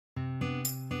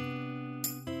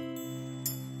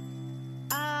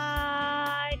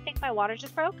my water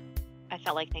just broke. I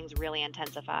felt like things really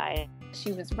intensified.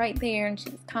 She was right there and she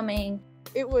was coming.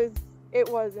 It was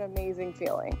an amazing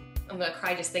feeling. I'm gonna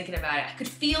cry just thinking about it. I could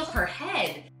feel her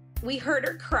head. We heard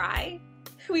her cry.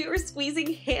 We were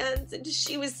squeezing hands and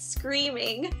she was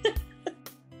screaming.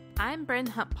 I'm Bryn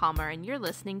Hunt-Palmer, and you're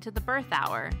listening to The Birth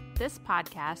Hour. This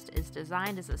podcast is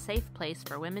designed as a safe place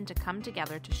for women to come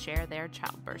together to share their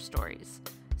childbirth stories.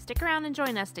 Stick around and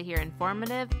join us to hear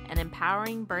informative and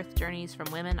empowering birth journeys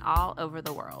from women all over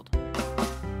the world.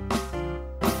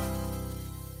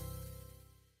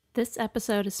 This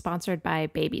episode is sponsored by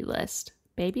Babylist.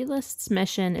 Babylist's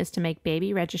mission is to make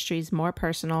baby registries more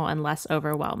personal and less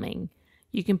overwhelming.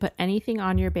 You can put anything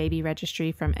on your baby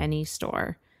registry from any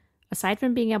store. Aside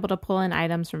from being able to pull in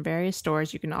items from various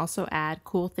stores, you can also add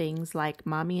cool things like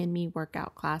Mommy and Me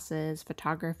workout classes,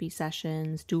 photography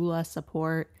sessions, doula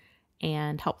support,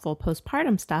 and helpful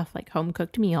postpartum stuff like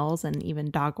home-cooked meals and even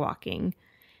dog walking.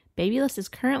 Babylist is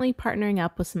currently partnering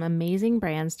up with some amazing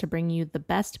brands to bring you the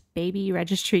best baby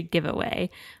registry giveaway,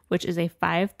 which is a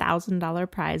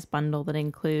 $5,000 prize bundle that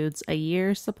includes a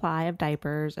year's supply of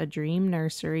diapers, a dream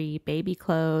nursery, baby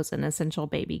clothes, and essential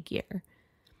baby gear.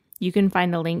 You can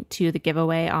find a link to the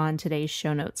giveaway on today's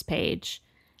show notes page.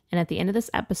 And at the end of this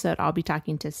episode, I'll be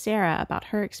talking to Sarah about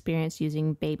her experience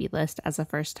using Babylist as a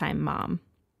first-time mom.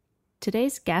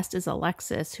 Today's guest is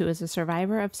Alexis, who is a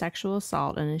survivor of sexual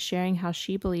assault and is sharing how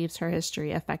she believes her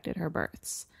history affected her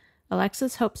births.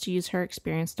 Alexis hopes to use her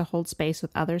experience to hold space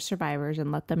with other survivors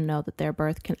and let them know that their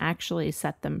birth can actually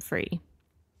set them free.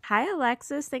 Hi,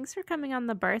 Alexis. Thanks for coming on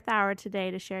the Birth Hour today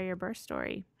to share your birth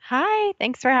story. Hi,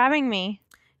 thanks for having me.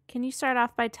 Can you start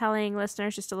off by telling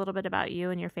listeners just a little bit about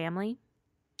you and your family?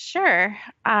 Sure.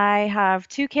 I have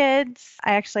 2 kids.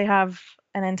 I actually have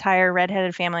an entire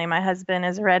redheaded family. My husband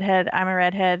is a redhead. I'm a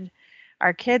redhead.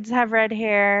 Our kids have red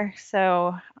hair,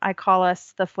 so I call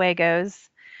us the Fuegos.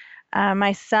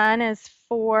 My son is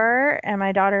 4 and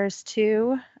my daughter is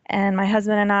 2. And my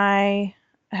husband and I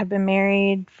have been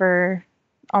married for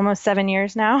almost 7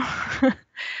 years now.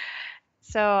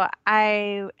 So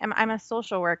I'm a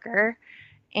social worker.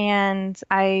 And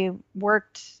I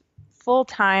worked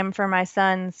full-time for my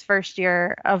son's first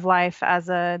year of life as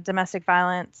a domestic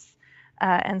violence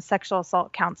and sexual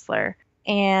assault counselor.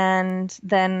 And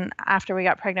then after we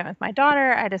got pregnant with my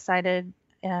daughter, I decided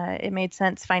it made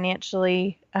sense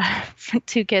financially.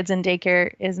 2 kids in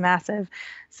daycare is massive.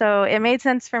 So it made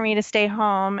sense for me to stay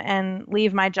home and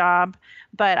leave my job.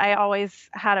 But I always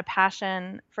had a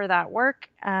passion for that work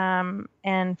and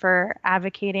for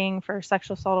advocating for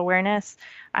sexual assault awareness.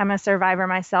 I'm a survivor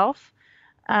myself.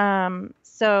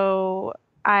 So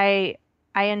I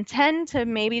intend to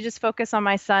maybe just focus on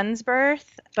my son's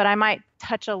birth, but I might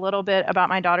touch a little bit about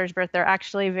my daughter's birth. They're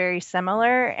actually very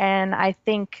similar. And I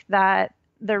think that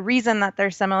the reason that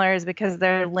they're similar is because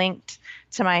they're linked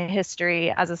to my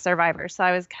history as a survivor. So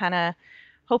I was kind of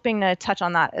hoping to touch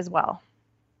on that as well.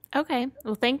 Okay.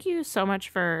 Well, thank you so much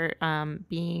for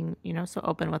being, so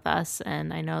open with us.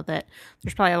 And I know that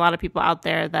there's probably a lot of people out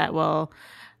there that will,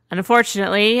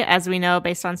 unfortunately, as we know,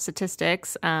 based on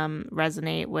statistics,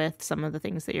 resonate with some of the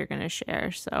things that you're going to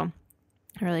share. So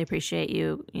I really appreciate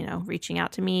you, reaching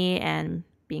out to me and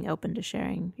being open to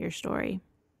sharing your story.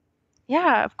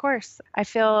 Yeah, of course. I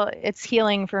feel it's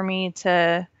healing for me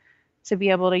to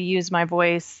be able to use my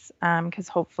voice because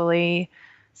hopefully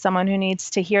someone who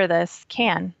needs to hear this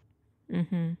can.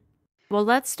 Mm-hmm. Well,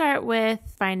 let's start with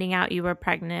finding out you were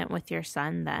pregnant with your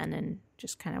son then, and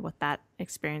just kind of what that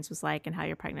experience was like and how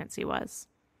your pregnancy was.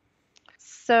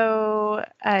 So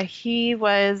he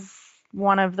was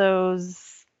one of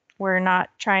those, we're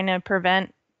not trying to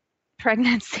prevent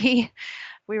pregnancy.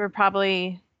 We were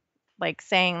probably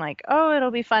saying oh, it'll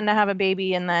be fun to have a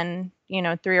baby. And then,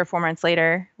 3 or 4 months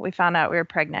later, we found out we were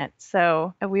pregnant.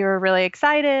 So we were really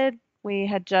excited. We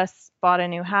had just bought a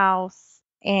new house.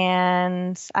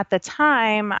 And at the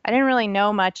time, I didn't really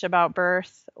know much about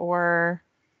birth or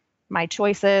my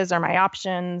choices or my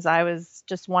options. I was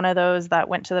just one of those that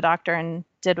went to the doctor and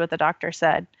did what the doctor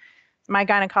said. My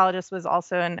gynecologist was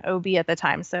also an OB at the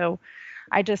time. So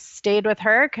I just stayed with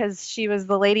her because she was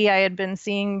the lady I had been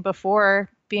seeing before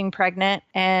being pregnant.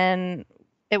 And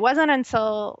it wasn't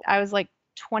until I was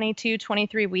 22,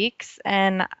 23 weeks.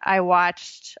 And I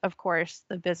watched, of course,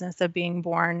 The Business of Being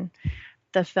Born,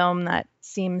 the film that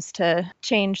seems to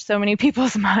change so many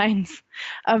people's minds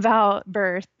about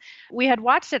birth. We had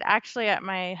watched it actually at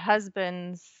my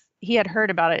husband's. He had heard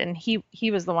about it and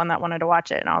he was the one that wanted to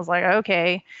watch it. And I was like,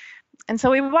 okay. And so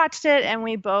we watched it and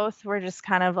we both were just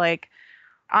kind of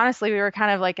honestly, we were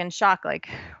kind of in shock.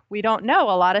 We don't know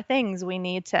a lot of things. We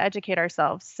need to educate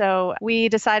ourselves. So we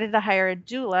decided to hire a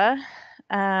doula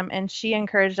and she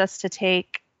encouraged us to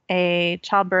take a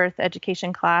childbirth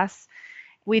education class.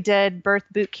 We did birth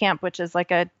boot camp, which is like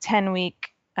a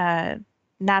 10-week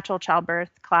natural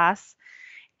childbirth class,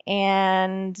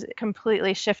 and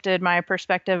completely shifted my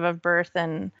perspective of birth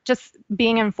and just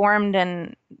being informed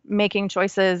and making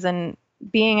choices and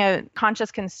being a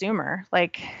conscious consumer.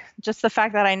 Like just the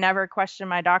fact that I never questioned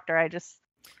my doctor.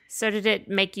 So did it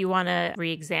make you want to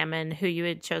re-examine who you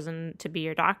had chosen to be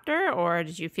your doctor, or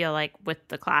did you feel like with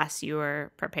the class you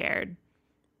were prepared?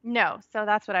 No, so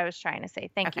that's what I was trying to say.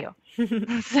 Thank Okay.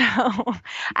 you. So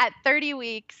at 30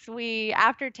 weeks,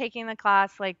 after taking the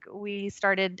class, we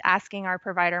started asking our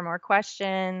provider more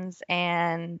questions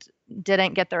and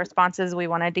didn't get the responses we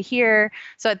wanted to hear.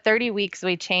 So at 30 weeks,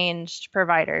 we changed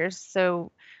providers.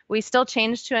 So we still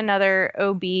changed to another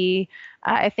OB.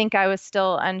 I think I was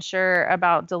still unsure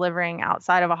about delivering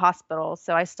outside of a hospital.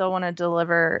 So I still want to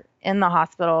deliver in the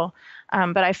hospital.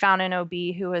 But I found an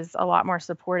OB who was a lot more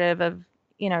supportive of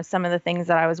some of the things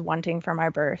that I was wanting for my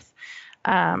birth.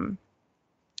 So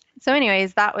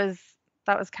anyways, that was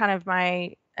kind of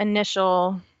my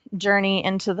initial journey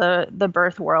into the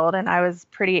birth world. And I was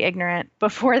pretty ignorant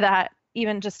before that,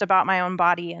 even just about my own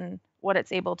body and what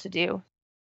it's able to do.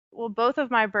 Well, both of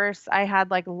my births, I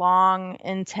had long,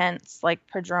 intense,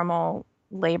 prodromal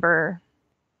labor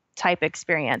type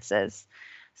experiences.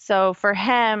 So for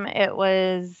him, it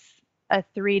was a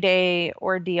 3-day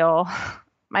ordeal.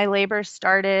 My labor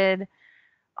started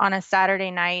on a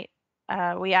Saturday night.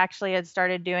 We actually had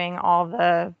started doing all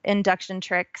the induction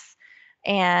tricks.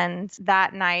 And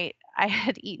that night I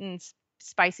had eaten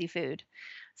spicy food.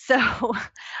 So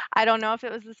I don't know if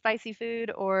it was the spicy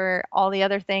food or all the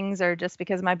other things or just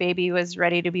because my baby was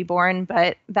ready to be born,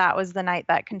 but that was the night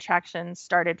that contractions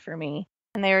started for me.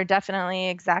 And they were definitely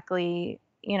exactly,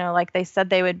 like they said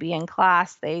they would be in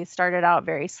class. They started out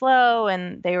very slow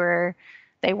and they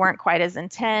weren't quite as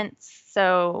intense.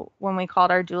 So when we called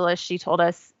our doula, she told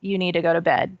us, you need to go to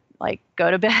bed,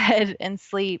 go to bed and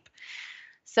sleep.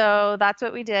 So that's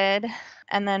what we did.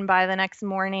 And then by the next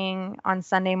morning, on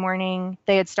Sunday morning,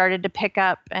 they had started to pick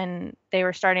up and they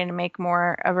were starting to make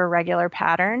more of a regular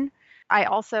pattern. I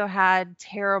also had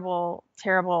terrible,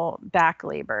 terrible back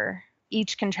labor.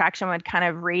 Each contraction would kind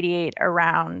of radiate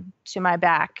around to my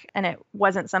back. And it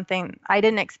wasn't something, I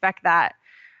didn't expect that.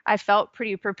 I felt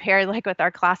pretty prepared, with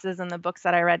our classes and the books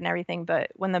that I read and everything.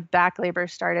 But when the back labor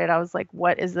started, I was like,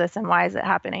 what is this and why is it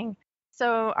happening?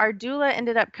 So our doula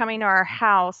ended up coming to our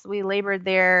house. We labored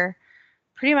there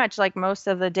pretty much most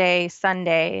of the day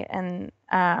Sunday. And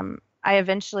I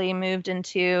eventually moved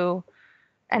into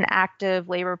an active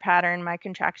labor pattern. My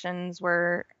contractions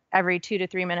were every 2 to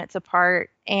 3 minutes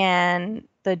apart. And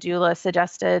the doula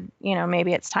suggested,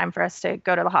 maybe it's time for us to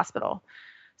go to the hospital.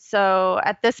 So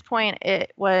at this point,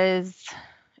 it was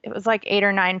 8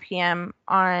 or 9 p.m.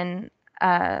 on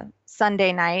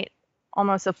Sunday night,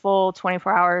 almost a full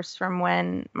 24 hours from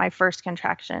when my first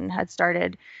contraction had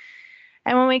started.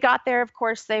 And when we got there, of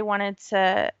course, they wanted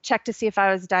to check to see if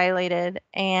I was dilated,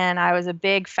 and I was a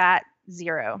big fat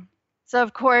 0. So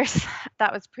of course,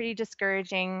 that was pretty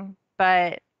discouraging,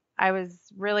 but I was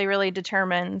really, really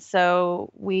determined.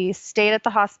 So we stayed at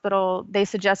the hospital. They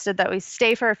suggested that we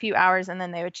stay for a few hours and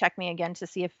then they would check me again to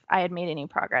see if I had made any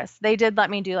progress. They did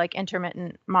let me do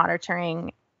intermittent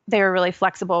monitoring. They were really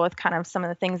flexible with kind of some of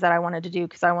the things that I wanted to do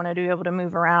because I wanted to be able to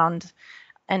move around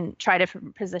and try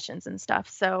different positions and stuff.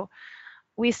 So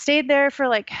we stayed there for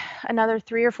another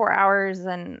 3 or 4 hours,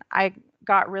 and I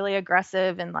got really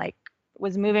aggressive and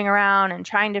was moving around and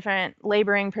trying different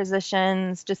laboring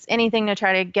positions, just anything to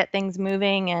try to get things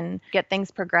moving and get things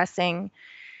progressing.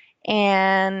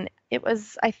 And it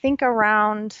was, I think,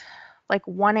 around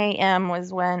 1 a.m.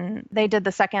 was when they did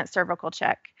the second cervical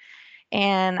check,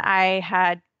 and I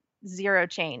had 0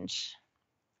 change.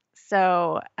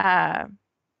 So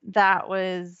that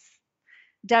was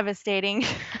devastating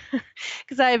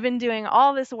because I have been doing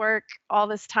all this work all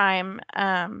this time,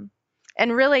 and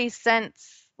really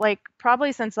since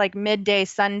probably since midday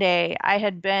Sunday, I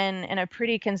had been in a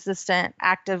pretty consistent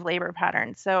active labor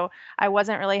pattern. So I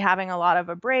wasn't really having a lot of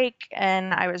a break,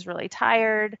 and I was really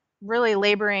tired, really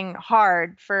laboring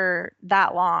hard for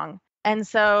that long. And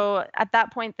so at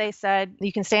that point, they said,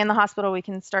 you can stay in the hospital, we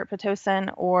can start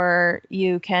Pitocin, or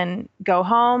you can go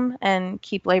home and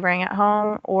keep laboring at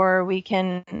home, or we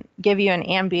can give you an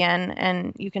Ambien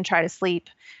and you can try to sleep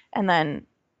and then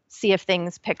see if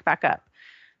things pick back up.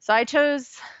 So I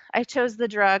chose the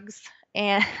drugs,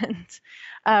 and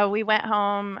we went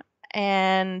home,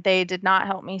 and they did not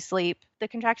help me sleep. The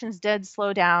contractions did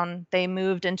slow down. They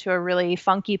moved into a really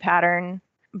funky pattern,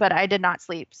 but I did not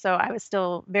sleep. So I was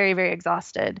still very, very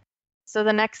exhausted. So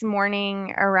the next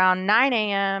morning around 9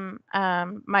 a.m.,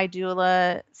 my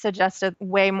doula suggested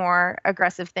way more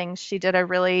aggressive things. She did a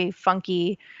really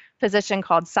funky position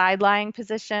called side lying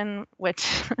position, which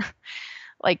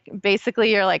like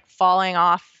basically you're like falling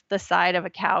off the side of a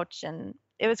couch, and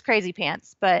it was crazy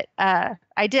pants. But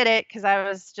I did it because I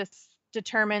was just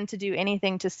determined to do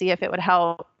anything to see if it would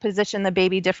help position the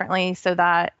baby differently so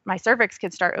that my cervix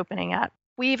could start opening up.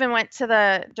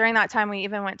 During that time, we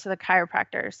even went to the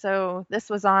chiropractor. So this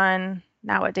was on,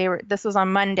 now what day this was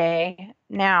on Monday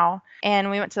now.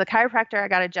 And we went to the chiropractor, I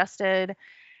got adjusted.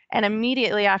 And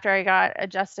immediately after I got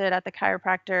adjusted at the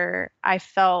chiropractor, I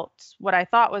felt what I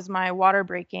thought was my water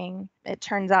breaking. It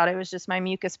turns out it was just my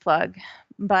mucus plug.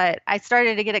 But I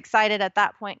started to get excited at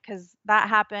that point because that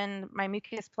happened. My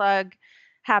mucus plug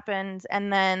happened,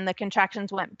 and then the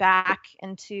contractions went back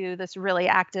into this really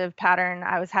active pattern.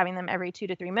 I was having them every 2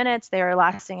 to 3 minutes. They were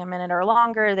lasting a minute or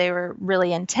longer. They were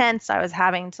really intense. I was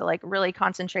having to like really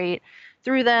concentrate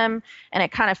through them, and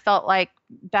it kind of felt like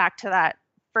back to that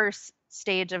first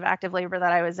stage of active labor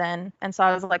that I was in. And so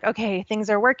I was like, okay, things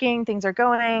are working, things are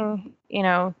going,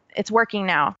 it's working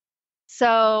now.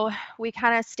 So we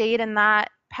kind of stayed in that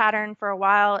pattern for a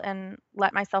while and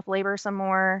let myself labor some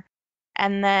more.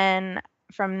 And then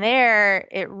from there,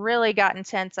 it really got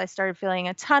intense. I started feeling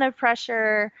a ton of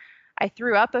pressure. I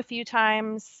threw up a few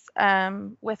times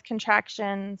with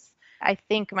contractions. I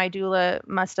think my doula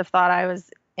must have thought I was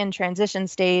in transition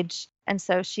stage. And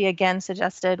so she again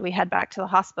suggested we head back to the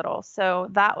hospital. So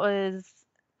that was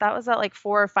at like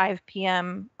 4 or 5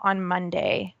 p.m. on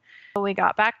Monday. So we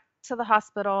got back to the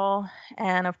hospital,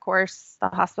 and of course, the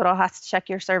hospital has to check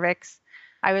your cervix.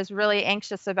 I was really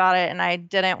anxious about it, and I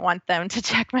didn't want them to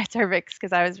check my cervix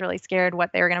because I was really scared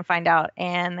what they were going to find out.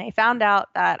 And they found out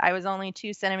that I was only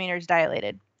 2 centimeters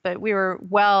dilated, but we were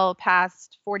well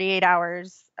past 48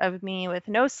 hours of me with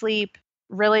no sleep,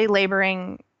 really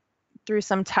laboring through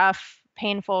some tough,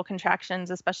 painful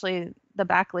contractions, especially the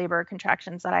back labor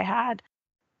contractions that I had.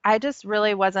 I just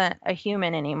really wasn't a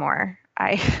human anymore.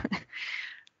 I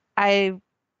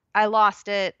lost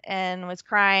it and was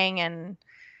crying, and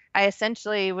I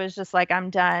essentially was just like, I'm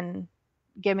done.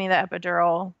 Give me the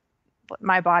epidural.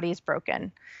 My body's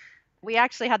broken. We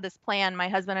actually had this plan. My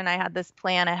husband and I had this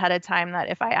plan ahead of time that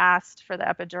if I asked for the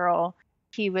epidural,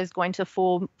 he was going to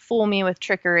fool me with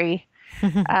trickery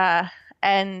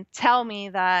and tell me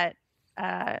that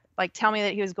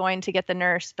he was going to get the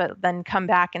nurse, but then come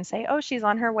back and say, oh, she's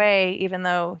on her way, even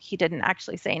though he didn't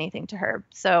actually say anything to her.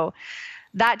 So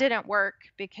that didn't work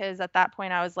because at that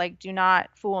point I was like, do not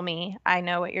fool me. I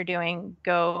know what you're doing.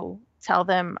 Go tell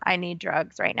them I need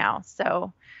drugs right now.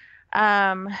 So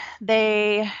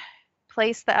they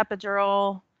placed the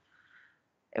epidural.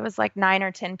 It was like 9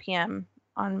 or 10 p.m.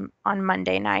 on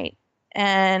Monday night.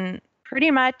 And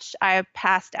pretty much I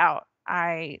passed out.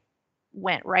 I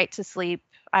went right to sleep.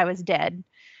 I was dead.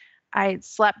 I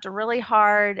slept really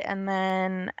hard. And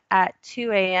then at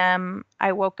 2 a.m.,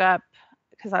 I woke up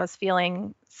because I was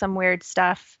feeling some weird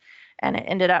stuff, and it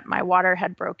ended up my water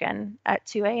had broken at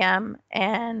 2 a.m.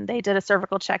 and they did a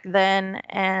cervical check then,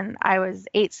 and I was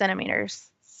 8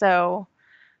 centimeters. So,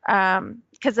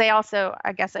 because they also,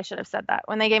 I guess I should have said that,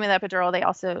 when they gave me the epidural, they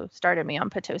also started me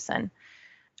on Pitocin.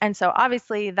 And so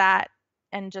obviously that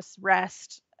and just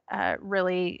rest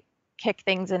really kicked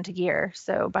things into gear.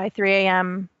 So by 3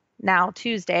 a.m. now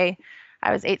Tuesday,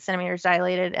 I was 8 centimeters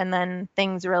dilated, and then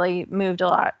things really moved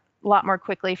a lot more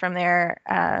quickly from there.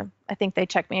 I think they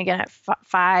checked me again at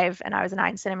 5, and I was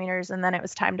 9 centimeters, and then it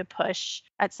was time to push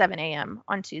at 7 a.m.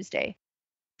 on Tuesday.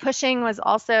 Pushing was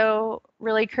also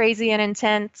really crazy and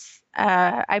intense.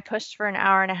 I pushed for an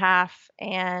hour and a half,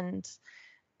 and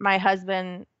my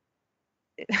husband,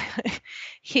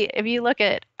 if you look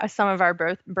at some of our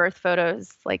birth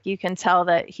photos, like you can tell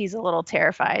that he's a little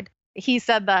terrified. He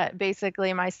said that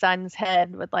basically my son's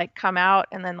head would like come out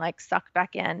and then like suck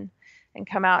back in, and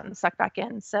come out and suck back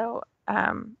in. So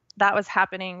that was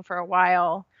happening for a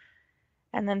while.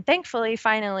 And then thankfully,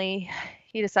 finally,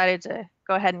 he decided to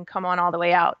go ahead and come on all the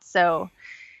way out. So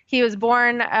he was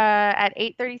born at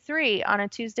 8:33 on a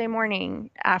Tuesday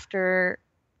morning after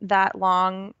that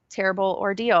long, terrible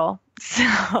ordeal.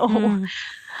 So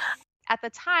at the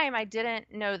time, I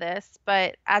didn't know this,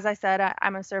 but as I said,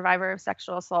 I'm a survivor of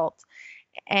sexual assault.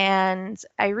 And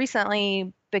I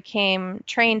recently became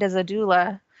trained as a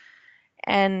doula.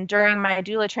 And during my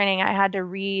doula training, I had to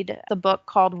read the book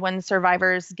called When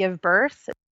Survivors Give Birth.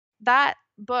 That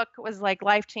book was like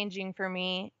life-changing for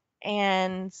me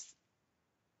and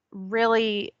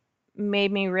really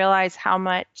made me realize how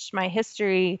much my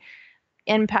history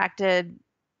impacted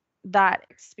that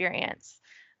experience.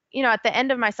 at the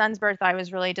end of my son's birth, I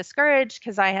was really discouraged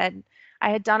because I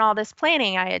had done all this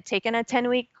planning. I had taken a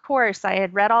 10-week course. I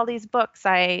had read all these books.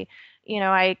 I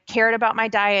cared about my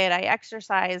diet. I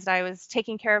exercised. I was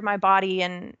taking care of my body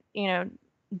and,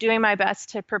 doing my best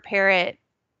to prepare it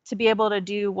to be able to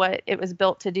do what it was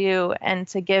built to do and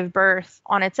to give birth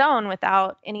on its own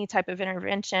without any type of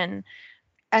intervention.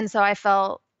 And so I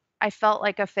felt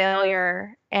like a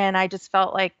failure, and I just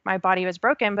felt like my body was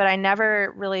broken, but I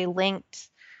never really linked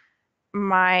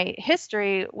my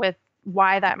history with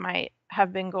why that might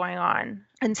have been going on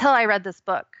until I read this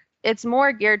book. It's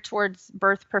more geared towards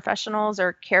birth professionals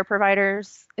or care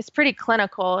providers. It's pretty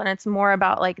clinical, and it's more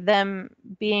about like them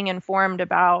being informed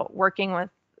about working with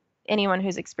anyone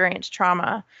who's experienced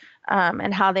trauma,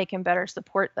 and how they can better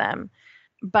support them.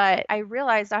 But I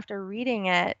realized after reading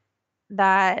it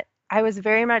that I was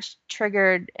very much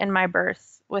triggered in my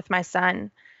birth with my son.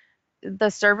 The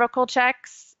cervical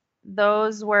checks,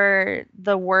 those were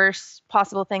the worst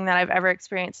possible thing that I've ever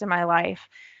experienced in my life.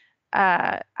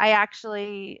 I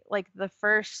actually, like the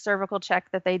first cervical check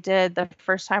that they did the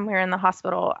first time we were in the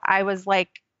hospital, I was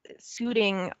like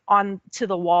scooting onto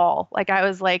the wall. Like I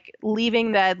was like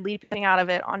leaving bed, leaping out of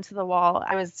it onto the wall.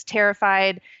 I was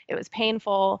terrified. It was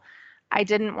painful. I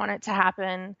didn't want it to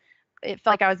happen. It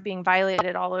felt like I was being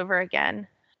violated all over again.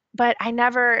 But I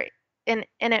never, and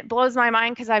it blows my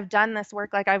mind because I've done this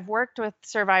work. Like I've worked with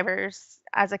survivors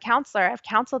as a counselor. I've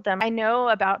counseled them. I know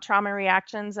about trauma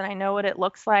reactions and I know what it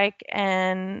looks like,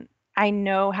 and I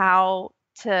know how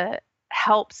to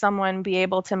help someone be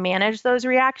able to manage those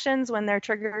reactions when their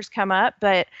triggers come up.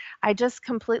 But I just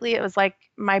completely, it was like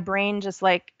my brain just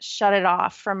like shut it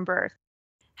off from birth.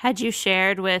 Had you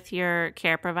shared with your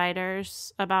care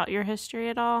providers about your history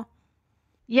at all?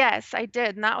 Yes, I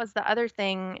did. And that was the other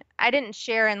thing. I didn't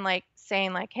share in like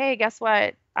saying like, hey, guess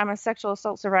what? I'm a sexual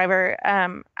assault survivor.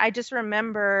 I just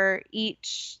remember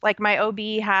like my OB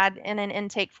had in an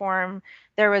intake form,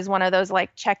 there was one of those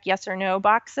like check yes or no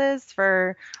boxes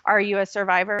for, are you a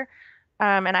survivor?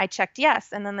 And I checked yes.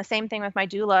 And then the same thing with my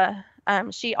doula.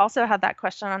 She also had that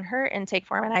question on her intake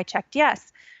form and I checked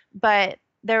yes. But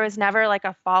there was never like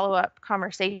a follow-up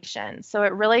conversation. So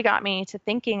it really got me to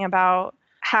thinking about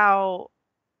how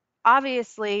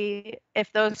obviously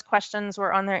if those questions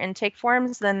were on their intake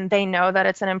forms, then they know that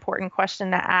it's an important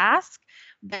question to ask,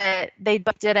 but they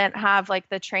didn't have like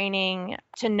the training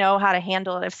to know how to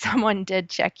handle it if someone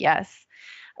did check yes,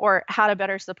 or how to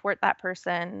better support that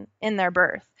person in their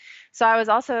birth. So I was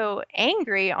also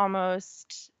angry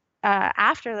almost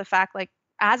after the fact, like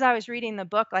as I was reading the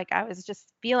book, like I was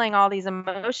just feeling all these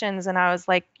emotions and I was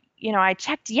like, I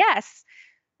checked yes.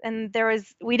 And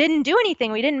we didn't do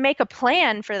anything. We didn't make a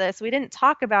plan for this. We didn't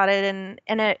talk about it.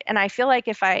 And I feel like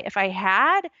if I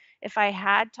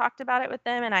had talked about it with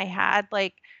them and I had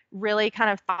like really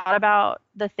kind of thought about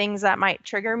the things that might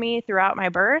trigger me throughout my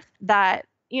birth, that,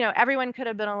 everyone could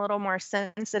have been a little more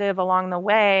sensitive along the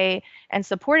way and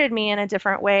supported me in a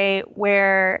different way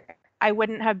where I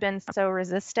wouldn't have been so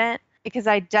resistant, because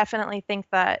I definitely think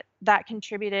that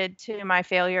contributed to my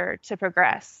failure to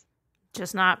progress.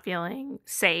 Just not feeling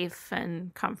safe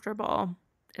and comfortable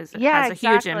has exactly.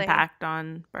 a huge impact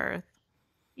on birth.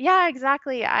 Yeah,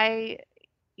 exactly.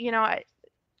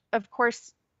 Of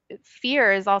course,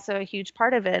 fear is also a huge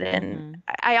part of it. And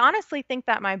I honestly think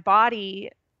that my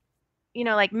body,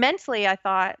 like mentally, I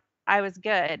thought I was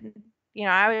good.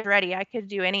 I was ready. I could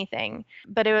do anything.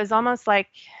 But it was almost like,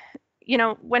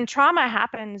 when trauma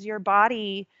happens, your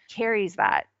body carries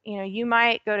that. You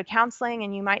might go to counseling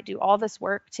and you might do all this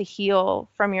work to heal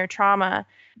from your trauma,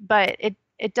 but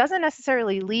it doesn't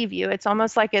necessarily leave you. It's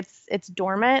almost like it's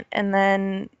dormant, and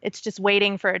then it's just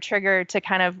waiting for a trigger to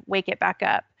kind of wake it back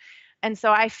up. And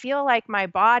so I feel like my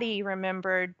body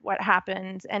remembered what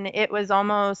happened, and it was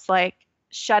almost like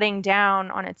shutting down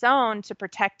on its own to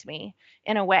protect me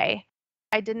in a way.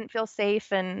 I didn't feel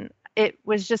safe, and it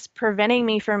was just preventing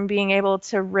me from being able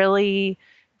to really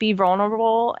be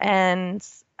vulnerable and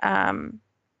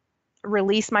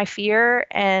release my fear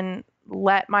and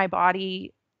let my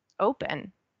body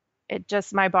open.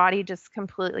 My body just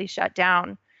completely shut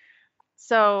down.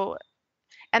 So,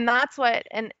 and that's what,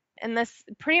 and this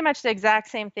pretty much the exact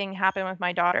same thing happened with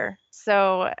my daughter.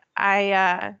 So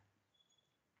I,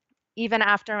 even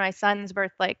after my son's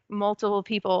birth, like multiple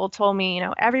people told me,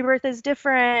 every birth is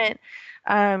different.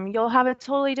 You'll have a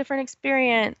totally different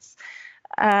experience.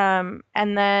 And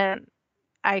then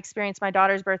I experienced my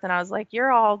daughter's birth and I was like,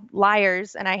 you're all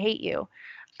liars and I hate you.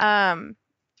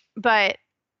 But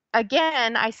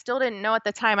again, I still didn't know at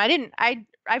the time.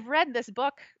 I've read this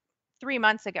book 3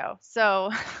 months ago.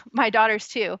 So my daughter's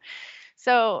 2.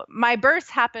 So my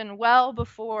births happened well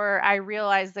before I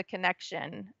realized the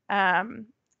connection.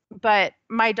 But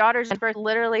my daughter's birth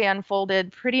literally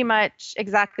unfolded pretty much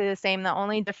exactly the same. The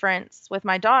only difference with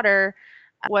my daughter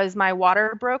was my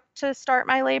water broke to start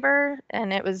my labor,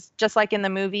 and it was just like in the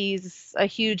movies, a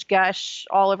huge gush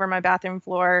all over my bathroom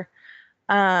floor.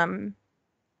 And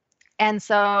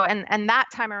so, and that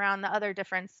time around, the other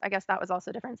difference, I guess that was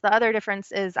also difference. The other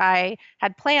difference is I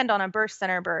had planned on a birth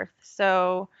center birth.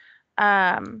 So,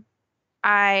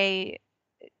 I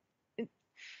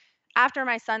after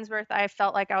my son's birth, I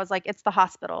felt like I was like, it's the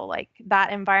hospital. Like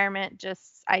that environment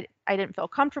just, I didn't feel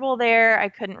comfortable there. I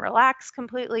couldn't relax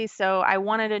completely. So I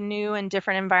wanted a new and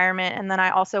different environment. And then I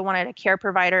also wanted a care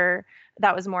provider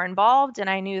that was more involved. And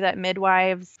I knew that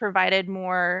midwives provided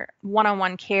more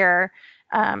one-on-one care,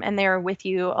 and they were with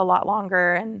you a lot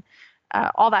longer and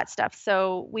all that stuff.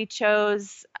 So we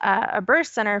chose a birth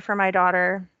center for my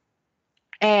daughter.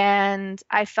 And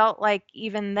I felt like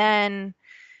even then,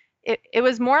 it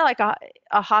was more like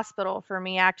a hospital for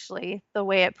me, actually. The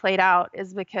way it played out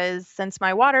is because since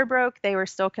my water broke, they were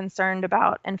still concerned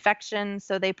about infection.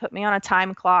 So they put me on a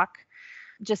time clock.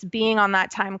 Just being on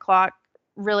that time clock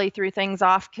really threw things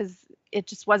off because it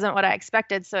just wasn't what I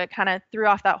expected. So it kind of threw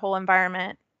off that whole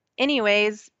environment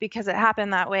anyways, because it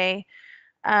happened that way.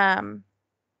 But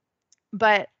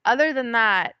other than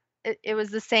that, it was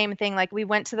the same thing. Like we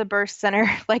went to the birth center,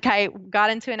 like I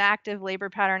got into an active labor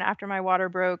pattern after my water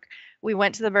broke. We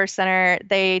went to the birth center,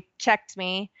 they checked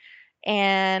me,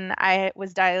 and I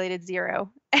was dilated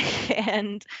 0.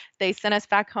 And they sent us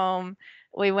back home.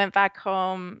 We went back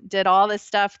home, did all this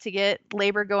stuff to get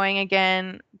labor going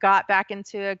again, got back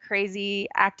into a crazy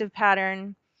active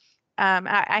pattern.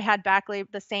 I had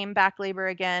the same back labor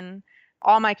again.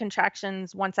 All my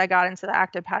contractions, once I got into the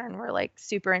active pattern, were like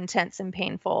super intense and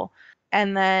painful.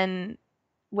 And then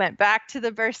went back to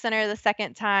the birth center the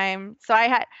second time. So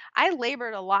I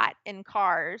labored a lot in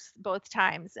cars both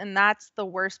times, and that's the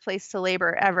worst place to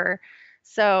labor ever.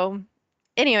 So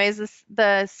anyways,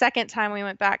 the second time we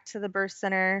went back to the birth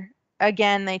center,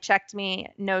 again, they checked me,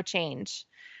 no change.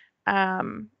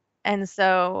 And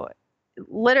so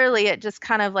literally it just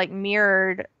kind of like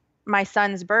mirrored my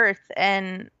son's birth.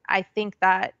 And I think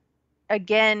that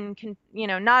again,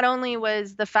 not only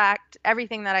was the fact,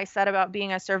 everything that I said about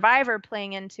being a survivor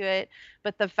playing into it,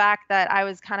 but the fact that I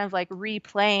was kind of like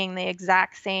replaying the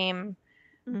exact same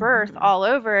birth all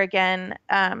over again.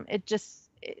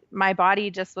 My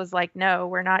body just was like, no,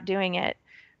 we're not doing it.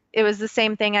 It was the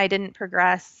same thing. I didn't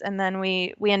progress. And then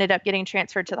we ended up getting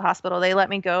transferred to the hospital. They let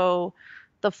me go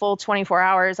the full 24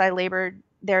 hours. I labored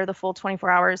there the full 24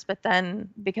 hours, but then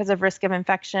because of risk of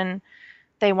infection,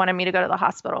 they wanted me to go to the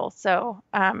hospital. So,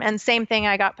 and same thing,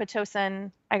 I got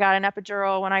Pitocin, I got an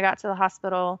epidural when I got to the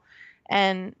hospital,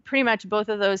 and pretty much both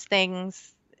of those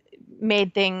things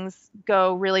made things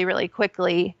go really, really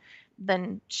quickly.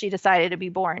 Then she decided to be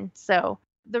born. So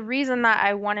the reason that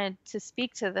I wanted to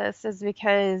speak to this is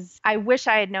because I wish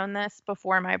I had known this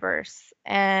before my birth.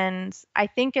 And I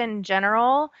think in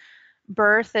general,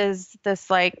 birth is this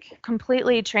like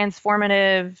completely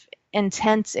transformative,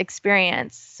 intense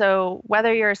experience. So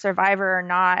whether you're a survivor or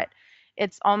not,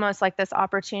 it's almost like this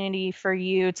opportunity for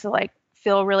you to like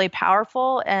feel really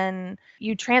powerful, and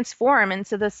you transform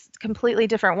into this completely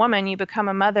different woman. You become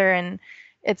a mother, and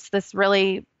it's this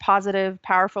really positive,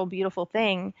 powerful, beautiful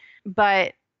thing.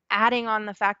 But adding on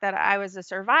the fact that I was a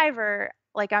survivor,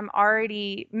 like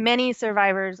many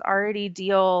survivors already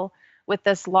deal with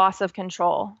this loss of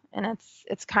control. And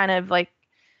it's kind of like,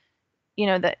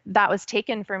 that was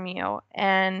taken from you.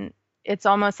 And it's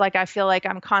almost like I feel like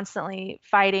I'm constantly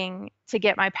fighting to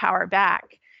get my power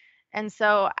back. And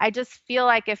so I just feel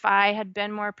like if I had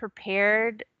been more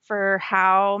prepared for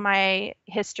how my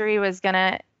history was going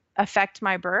to affect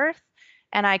my birth,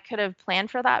 and I could have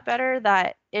planned for that better,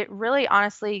 that it really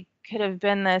honestly could have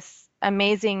been this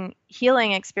amazing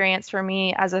healing experience for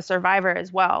me as a survivor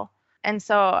as well. And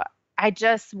so I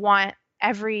just want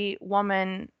every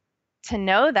woman to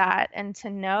know that, and to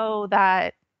know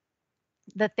that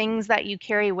the things that you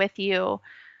carry with you,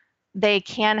 they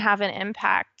can have an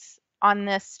impact on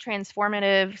this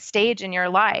transformative stage in your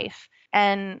life.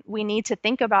 And we need to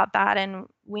think about that, and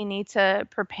we need to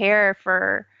prepare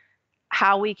for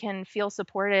how we can feel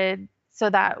supported so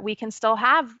that we can still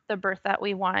have the birth that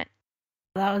we want.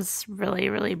 That was really,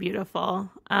 really beautiful.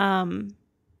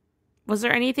 Was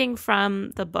there anything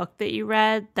from the book that you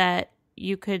read that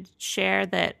you could share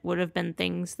that would have been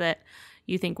things that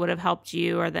you think would have helped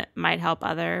you or that might help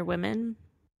other women?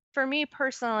 For me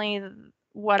personally,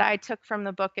 what I took from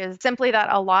the book is simply that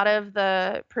a lot of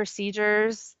the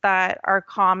procedures that are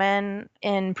common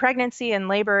in pregnancy and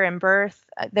labor and birth,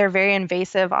 they're very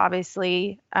invasive,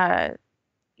 obviously.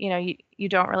 You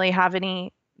don't really have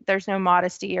there's no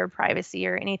modesty or privacy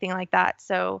or anything like that.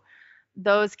 So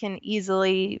those can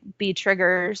easily be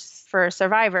triggers for a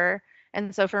survivor.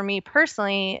 And so for me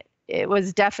personally, I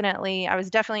was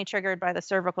definitely triggered by the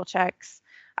cervical checks.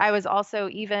 I was also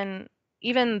even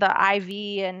the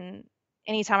IV, and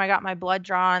anytime I got my blood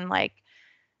drawn, like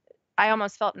I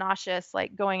almost felt nauseous,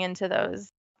 like going into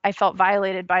those. I felt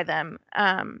violated by them.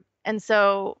 And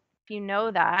so if you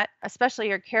know that, especially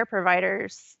your care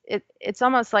providers, it's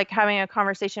almost like having a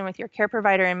conversation with your care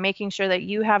provider and making sure that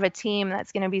you have a team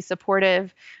that's going to be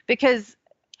supportive, because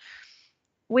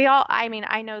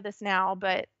I know this now,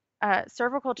 but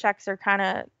cervical checks are kind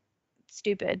of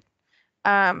stupid.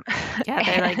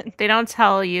 Yeah, they don't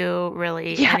tell you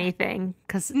really anything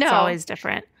because it's always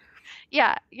different.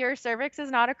 Yeah, your cervix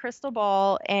is not a crystal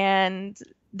ball, and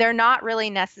they're not really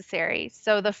necessary.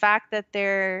 So the fact that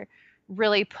they're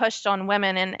really pushed on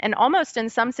women and almost in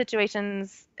some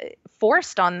situations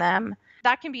forced on them,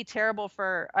 that can be terrible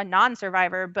for a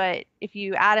non-survivor. But if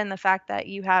you add in the fact that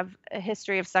you have a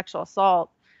history of sexual assault,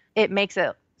 it makes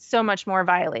it so much more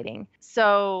violating.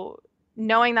 So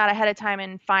knowing that ahead of time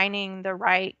and finding the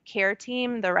right care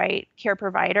team, the right care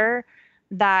provider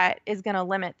that is going to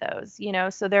limit those,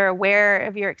 so they're aware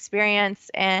of your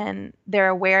experience and they're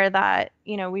aware that,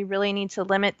 we really need to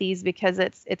limit these because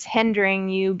it's hindering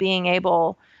you being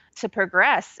able to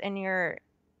progress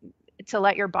to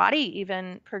let your body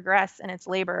even progress in its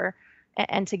labor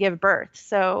and to give birth.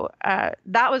 So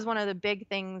that was one of the big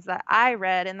things that I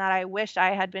read, and that I wish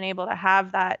I had been able to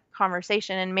have that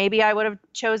conversation. And maybe I would have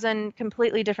chosen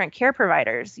completely different care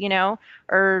providers,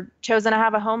 or chosen to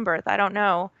have a home birth. I don't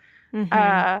know.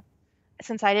 Mm-hmm.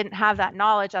 Since I didn't have that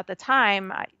knowledge at the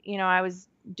time, I was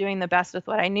doing the best with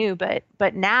what I knew.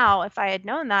 But now, if I had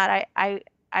known that,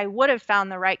 I would have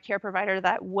found the right care provider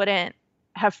that wouldn't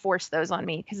have forced those on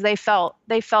me, because they felt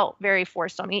very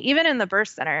forced on me, even in the birth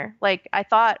center. Like I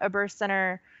thought a birth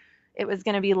center, it was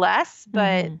going to be less,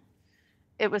 but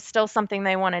it was still something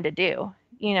they wanted to do,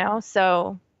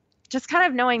 so just kind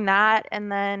of knowing that.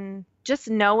 And then just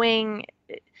knowing,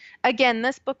 again,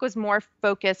 this book was more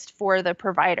focused for the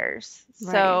providers.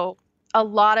 Right. So a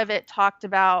lot of it talked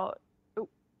about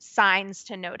signs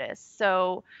to notice.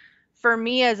 So for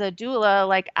me as a doula,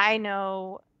 like I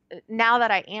know now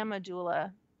that I am a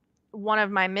doula, one of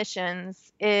my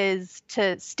missions is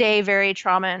to stay very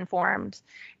trauma informed.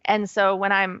 And so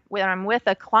when I'm with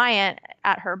a client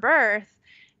at her birth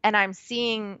and I'm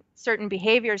seeing certain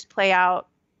behaviors play out,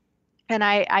 and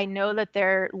I know that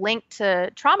they're linked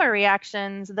to trauma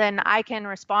reactions, then I can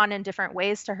respond in different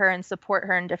ways to her and support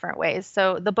her in different ways.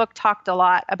 So the book talked a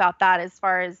lot about that, as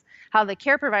far as how the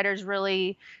care providers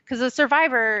really, because the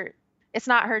survivor, it's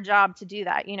not her job to do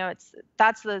that.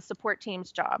 That's the support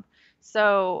team's job.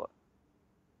 So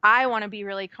I want to be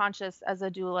really conscious as a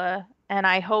doula, and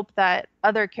I hope that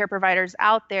other care providers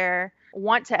out there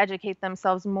want to educate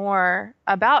themselves more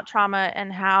about trauma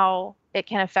and how it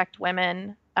can affect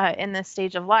women in this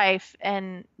stage of life,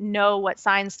 and know what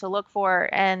signs to look for,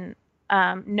 and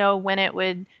know when it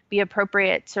would be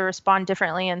appropriate to respond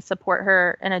differently and support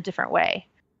her in a different way.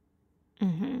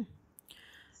 Mm-hmm.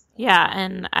 Yeah,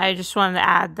 and I just wanted to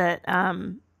add that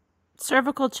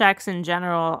cervical checks in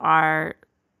general are,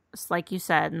 like you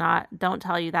said, don't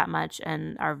tell you that much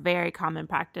and are very common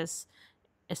practice,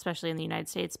 especially in the United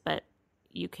States, but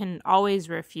you can always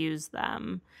refuse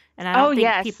them. And I don't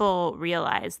think people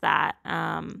realize that.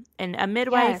 And a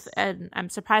midwife, and I'm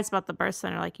surprised about the birth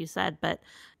center, like you said, but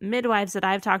midwives that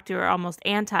I've talked to are almost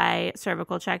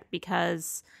anti-cervical check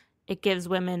because it gives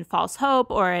women false hope,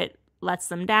 or it lets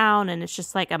them down, and it's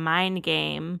just like a mind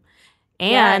game.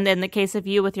 And in the case of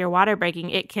you with your water breaking,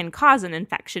 it can cause an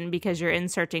infection because you're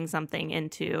inserting something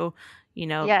into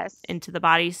the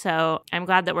body. So I'm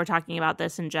glad that we're talking about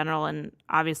this in general. And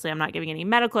obviously I'm not giving any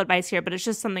medical advice here, but it's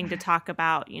just something to talk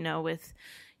about, with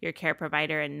your care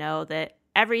provider, and know that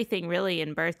everything really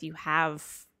in birth, you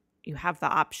have the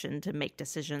option to make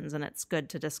decisions, and it's good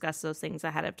to discuss those things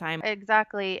ahead of time.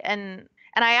 Exactly. And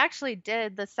I actually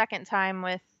did the second time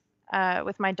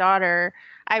with my daughter.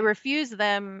 I refused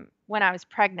them when I was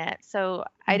pregnant. So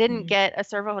I didn't get a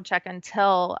cervical check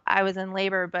until I was in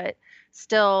labor, but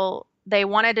still they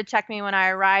wanted to check me when I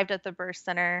arrived at the birth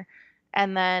center.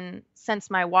 And then since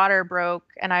my water broke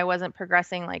and I wasn't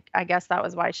progressing, like, I guess that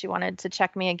was why she wanted to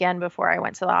check me again before I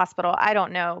went to the hospital. I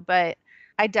don't know, but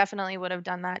I definitely would have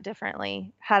done that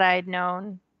differently had I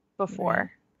known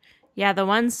before. Yeah, the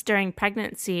ones during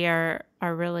pregnancy are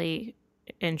really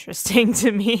interesting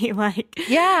to me. Like,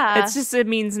 Yeah. it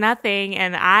means nothing.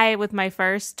 And I, with my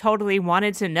first, totally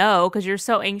wanted to know, because you're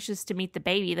so anxious to meet the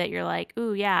baby that you're like,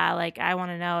 ooh, yeah, like I want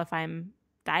to know if I'm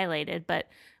dilated. But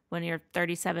when you're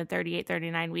 37, 38,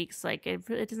 39 weeks, like it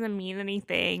doesn't mean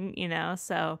anything, you know?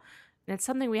 So it's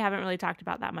something we haven't really talked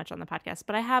about that much on the podcast,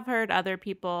 but I have heard other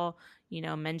people, you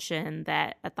know, mention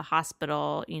that at the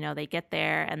hospital, you know, they get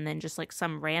there and then just like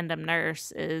some random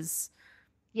nurse is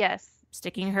Yes.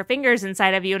 sticking her fingers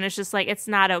inside of you. And it's just like, it's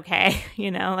not okay.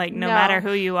 You know, like no matter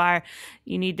who you are,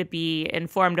 you need to be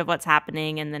informed of what's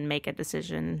happening and then make a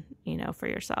decision, you know, for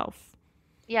yourself.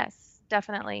 Yes,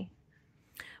 definitely.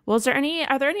 Well, are there any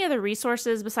other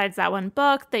resources besides that one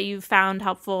book that you've found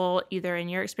helpful either in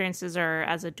your experiences or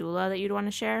as a doula that you'd want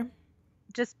to share?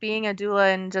 Just being a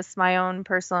doula and just my own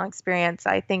personal experience,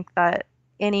 I think that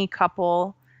any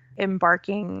couple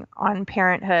embarking on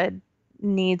parenthood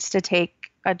needs to take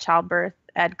a childbirth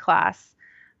ed class,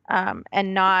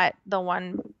 and not the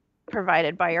one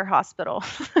provided by your hospital.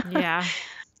 Yeah.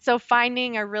 So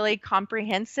finding a really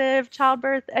comprehensive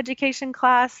childbirth education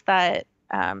class that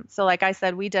so like I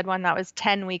said, we did one that was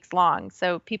 10 weeks long.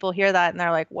 So people hear that and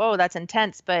they're like, whoa, that's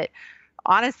intense. But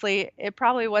honestly, it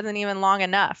probably wasn't even long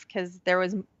enough, because there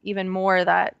was even more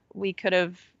that we could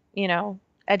have, you know,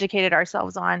 educated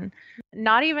ourselves on.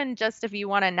 Not even just if you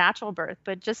want a natural birth,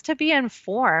 but just to be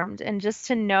informed and just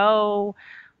to know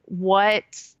what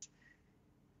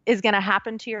is going to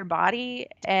happen to your body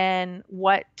and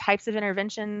what types of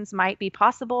interventions might be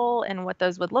possible and what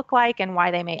those would look like and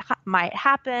why they might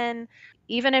happen.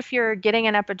 Even if you're getting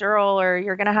an epidural or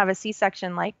you're going to have a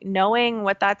C-section, like knowing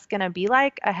what that's going to be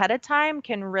like ahead of time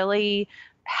can really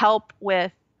help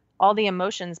with all the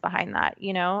emotions behind that,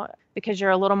 you know, because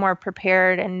you're a little more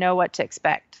prepared and know what to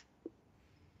expect.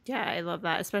 Yeah, I love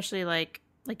that. Especially like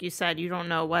you said, you don't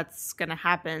know what's going to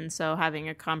happen. So having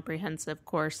a comprehensive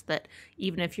course that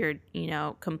even if you're, you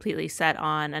know, completely set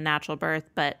on a natural birth,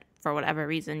 but for whatever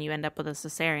reason you end up with a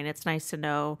cesarean, it's nice to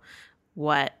know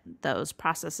what those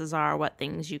processes are, what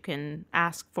things you can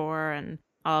ask for and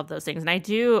all of those things. And I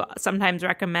do sometimes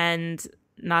recommend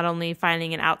not only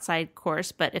finding an outside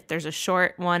course, but if there's a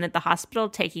short one at the hospital,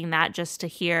 taking that just to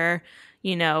hear,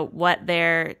 you know, what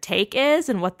their take is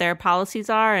and what their policies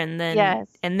are, and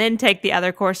then take the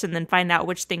other course and then find out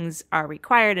which things are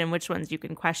required and which ones you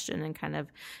can question and kind of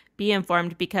be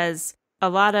informed, because a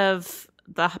lot of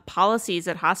the policies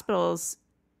at hospitals,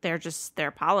 they're just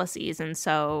their policies. And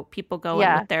so people go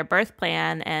in with their birth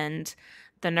plan and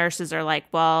the nurses are like,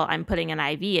 well, I'm putting an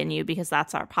IV in you because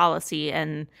that's our policy.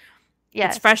 And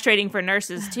it's frustrating for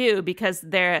nurses too, because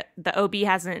the OB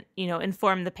hasn't, you know,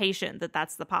 informed the patient that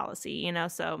that's the policy, you know,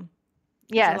 so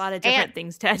there's a lot of different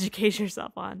things to educate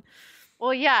yourself on.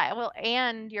 Well, yeah. Well,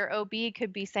 and your OB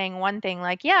could be saying one thing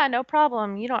like, yeah, no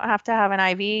problem. You don't have to have an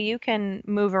IV. You can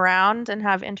move around and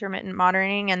have intermittent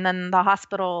monitoring. And then the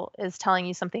hospital is telling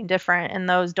you something different, and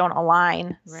those don't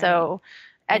align. Right. So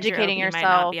And educating your OB yourself.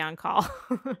 might not be on call.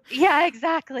 Yeah,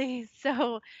 exactly.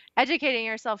 So educating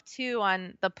yourself too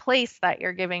on the place that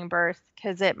you're giving birth,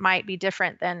 because it might be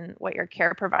different than what your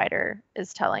care provider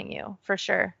is telling you, for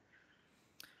sure.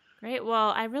 Great. Well,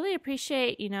 I really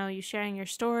appreciate, you know, you sharing your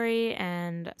story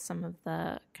and some of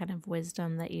the kind of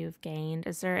wisdom that you've gained.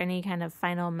 Is there any kind of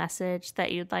final message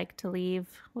that you'd like to leave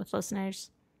with listeners?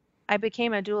 I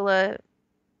became a doula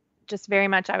just very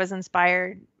much. I was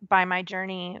inspired by my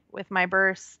journey with my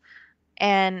births,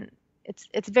 and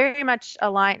it's very much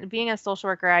aligned. Being a social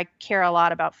worker, I care a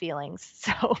lot about feelings.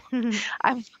 So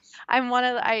I'm one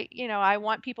of the, I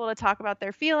want people to talk about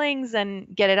their feelings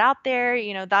and get it out there.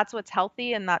 You know, that's what's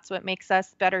healthy and that's what makes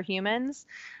us better humans.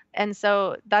 And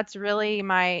so that's really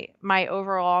my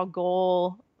overall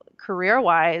goal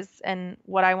career-wise. And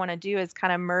what I want to do is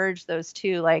kind of merge those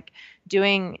two, like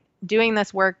doing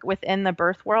this work within the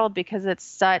birth world, because it's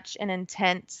such an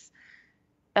intense,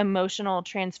 emotional,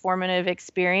 transformative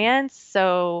experience.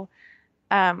 So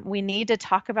we need to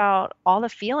talk about all the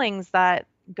feelings that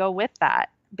go with that,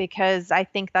 because I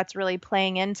think that's really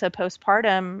playing into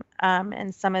postpartum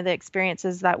and some of the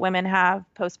experiences that women have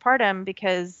postpartum,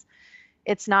 because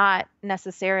it's not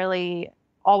necessarily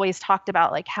always talked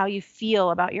about, like how you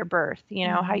feel about your birth, you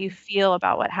know, how you feel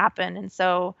about what happened. And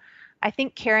so I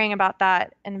think caring about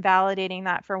that and validating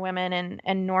that for women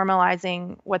and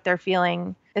normalizing what they're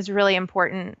feeling is really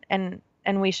important. And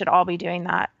we should all be doing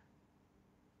that.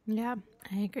 Yeah,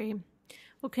 I agree.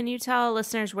 Well, can you tell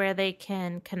listeners where they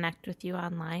can connect with you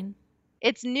online?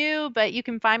 It's new, but you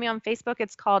can find me on Facebook.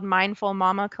 It's called Mindful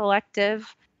Mama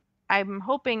Collective. I'm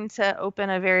hoping to open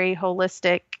a very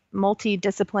holistic,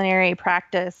 multidisciplinary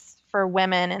practice for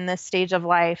women in this stage of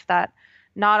life that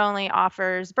not only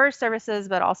offers birth services,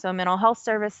 but also mental health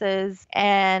services.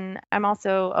 And I'm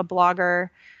also a blogger.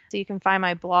 So you can find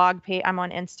my blog page. I'm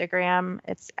on Instagram.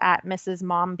 It's at Mrs.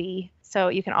 Momby. So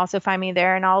you can also find me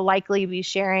there, and I'll likely be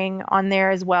sharing on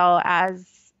there as well as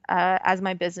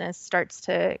my business starts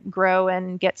to grow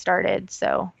and get started.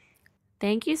 So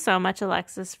Thank you so much,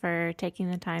 Alexis, for taking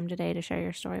the time today to share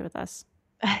your story with us.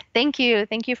 thank you.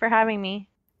 Thank you for having me.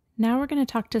 Now we're going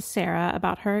to talk to Sarah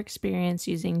about her experience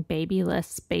using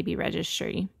Babylist's baby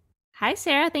registry. Hi,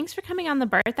 Sarah. Thanks for coming on the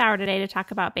Birth Hour today to talk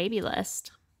about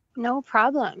Babylist. No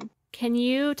problem. Can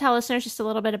you tell listeners just a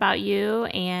little bit about you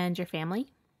and your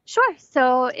family? Sure.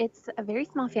 So it's a very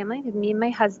small family. Me and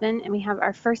my husband, and we have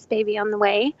our first baby on the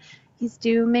way. He's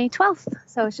due May 12th.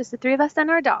 So it's just the three of us and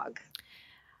our dog.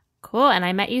 Cool. And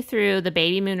I met you through the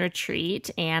Baby Moon Retreat,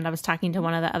 and I was talking to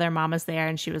one of the other mamas there,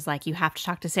 and she was like, you have to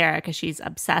talk to Sarah because she's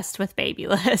obsessed with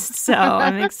Babylist. So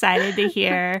I'm excited to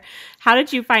hear. How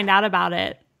did you find out about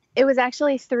it? It was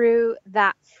actually through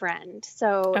that friend.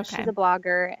 So Okay. she's a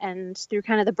blogger, and through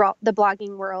kind of the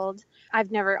blogging world. I've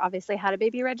never obviously had a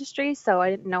baby registry, so I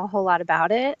didn't know a whole lot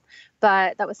about it.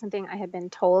 But that was something I had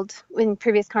been told in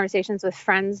previous conversations with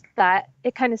friends, that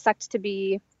it kind of sucked to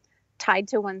be tied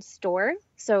to one store.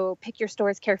 So pick your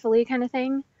stores carefully kind of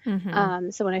thing.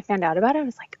 Mm-hmm. So when I found out about it, I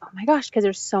was like, oh my gosh, because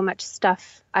there's so much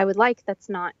stuff I would like that's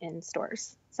not in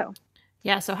stores. So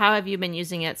Yeah. So how have you been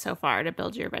using it so far to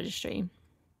build your registry?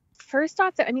 first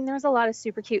off, there was a lot of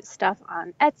super cute stuff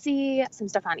on Etsy, some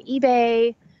stuff on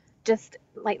eBay, just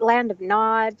like Land of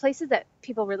Nod, places that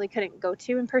people really couldn't go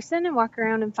to in person and walk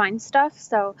around and find stuff.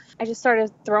 So I just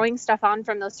started throwing stuff on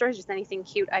from those stores, just anything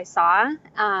cute I saw.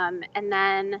 And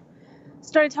then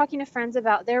started talking to friends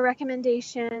about their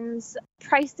recommendations,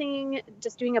 pricing,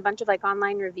 just doing a bunch of like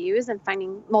online reviews and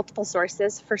finding multiple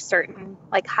sources for certain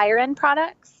like higher end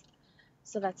products.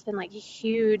 So that's been like a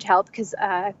huge help because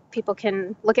people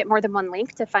can look at more than one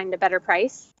link to find a better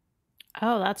price.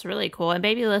 Oh, that's really cool. And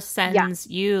Babylist sends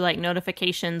you like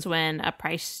notifications when a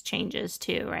price changes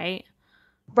too, right?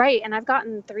 Right. And I've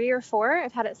gotten 3 or 4.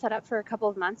 I've had it set up for a couple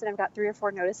of months, and I've got 3 or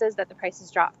 4 notices that the price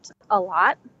has dropped a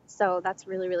lot. So that's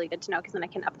really, really good to know, because then I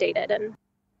can update it, and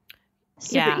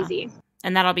super easy.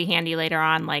 And that'll be handy later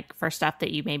on, like for stuff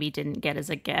that you maybe didn't get as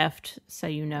a gift. So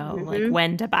you know like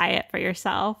when to buy it for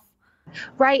yourself.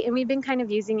 Right. And we've been kind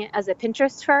of using it as a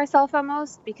Pinterest for ourselves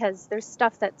almost, because there's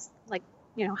stuff that's like,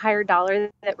 higher dollar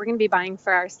that we're going to be buying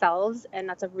for ourselves. And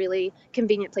that's a really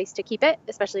convenient place to keep it,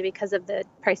 especially because of the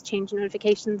price change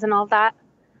notifications and all that.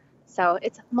 So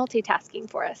it's multitasking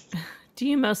for us. Do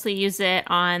you mostly use it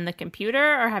on the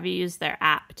computer, or have you used their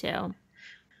app too?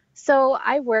 So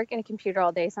I work at a computer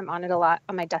all day, so I'm on it a lot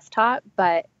on my desktop,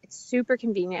 but it's super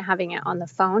convenient having it on the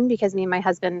phone, because me and my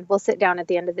husband will sit down at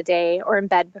the end of the day or in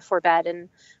bed before bed and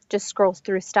just scroll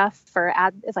through stuff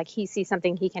if like he sees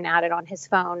something, he can add it on his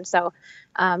phone. So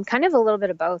kind of a little bit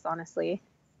of both, honestly.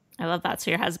 I love that.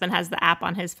 So your husband has the app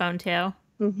on his phone too?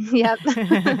 Yep.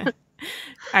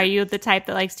 Are you the type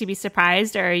that likes to be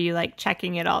surprised, or are you like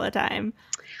checking it all the time?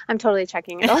 I'm totally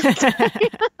checking it all the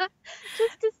time.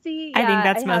 Just to see. I think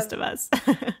that's most of us.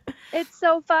 It's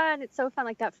so fun. It's so fun.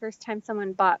 Like that first time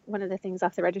someone bought one of the things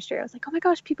off the registry, I was like, oh my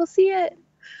gosh, people see it.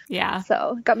 Yeah.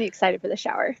 So it got me excited for the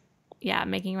shower. Yeah.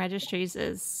 Making registries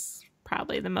is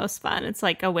probably the most fun. It's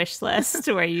like a wish list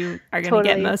where you are going to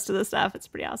get most of the stuff. It's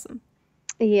pretty awesome.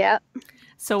 Yeah.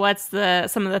 So what's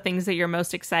some of the things that you're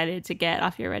most excited to get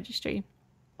off your registry?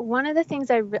 One of the things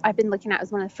I've been looking at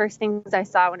was one of the first things I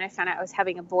saw when I found out I was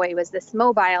having a boy was this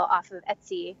mobile off of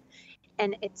Etsy.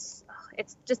 And it's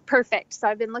just perfect. So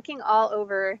I've been looking all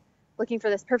over, looking for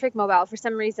this perfect mobile. For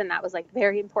some reason, that was like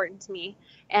very important to me.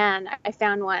 And I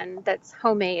found one that's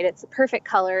homemade. It's perfect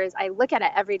colors. I look at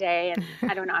it every day, and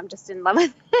I don't know, I'm just in love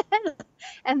with it.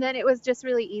 And then it was just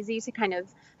really easy to kind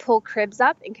of pull cribs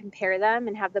up and compare them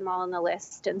and have them all on the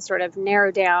list and sort of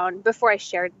narrow down. Before I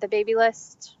shared the baby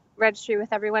list registry with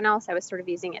everyone else, I was sort of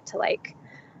using it to like,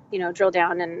 drill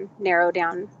down and narrow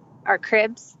down our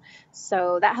cribs.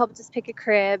 So that helped us pick a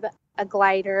crib, a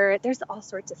glider. There's all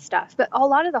sorts of stuff, but a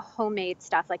lot of the homemade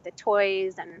stuff, like the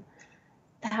toys and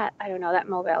that, I don't know, that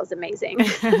mobile is amazing.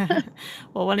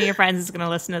 Well, one of your friends is going to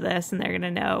listen to this, and they're going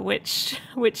to know which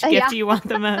gift you want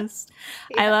the most.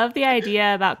 I love the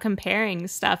idea about comparing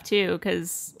stuff too,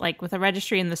 because like with a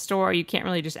registry in the store, you can't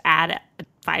really just add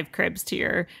 5 cribs to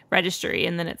your registry,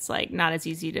 and then it's like not as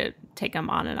easy to take them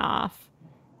on and off.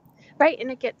 Right.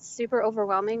 And it gets super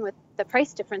overwhelming with the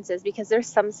price differences, because there's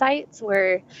some sites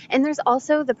where, and there's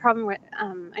also the problem with,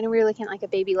 I know we were looking at like a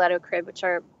baby Leto crib, which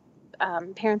our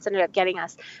parents ended up getting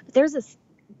us, but there's this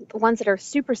the ones that are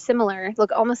super similar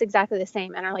look almost exactly the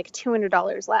same and are like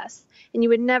 $200 less. And you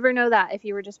would never know that if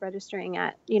you were just registering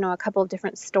at, a couple of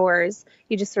different stores.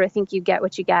 You just sort of think you get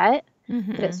what you get,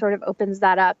 but it sort of opens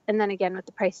that up. And then again, with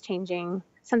the price changing,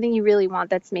 something you really want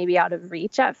that's maybe out of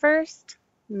reach at first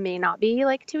may not be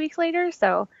like 2 weeks later.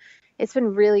 So it's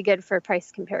been really good for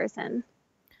price comparison.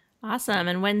 Awesome.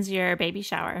 And when's your baby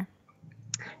shower?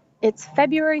 It's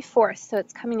February 4th, so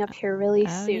it's coming up here really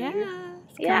soon. Yeah.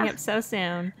 It's coming up so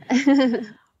soon.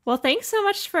 Well, thanks so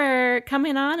much for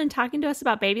coming on and talking to us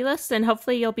about Babyless, and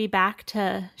hopefully you'll be back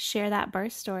to share that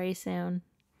birth story soon.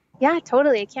 Yeah,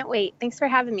 totally. I can't wait. Thanks for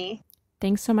having me.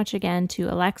 Thanks so much again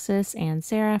to Alexis and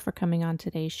Sarah for coming on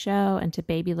today's show, and to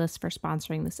Babyless for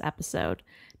sponsoring this episode.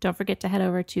 Don't forget to head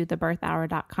over to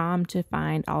thebirthhour.com to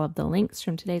find all of the links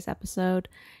from today's episode,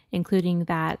 including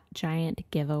that giant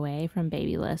giveaway from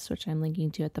Babyless, which I'm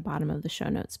linking to at the bottom of the show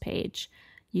notes page.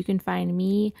 You can find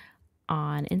me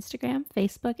on Instagram,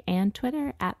 Facebook, and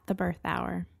Twitter at The Birth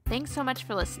Hour. Thanks so much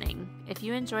for listening. If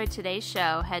you enjoyed today's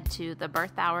show, head to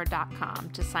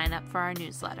thebirthhour.com to sign up for our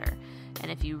newsletter. And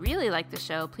if you really like the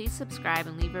show, please subscribe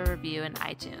and leave a review in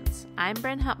iTunes. I'm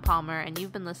Bryn Hunt Palmer, and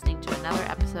you've been listening to another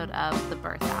episode of The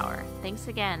Birth Hour. Thanks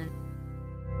again.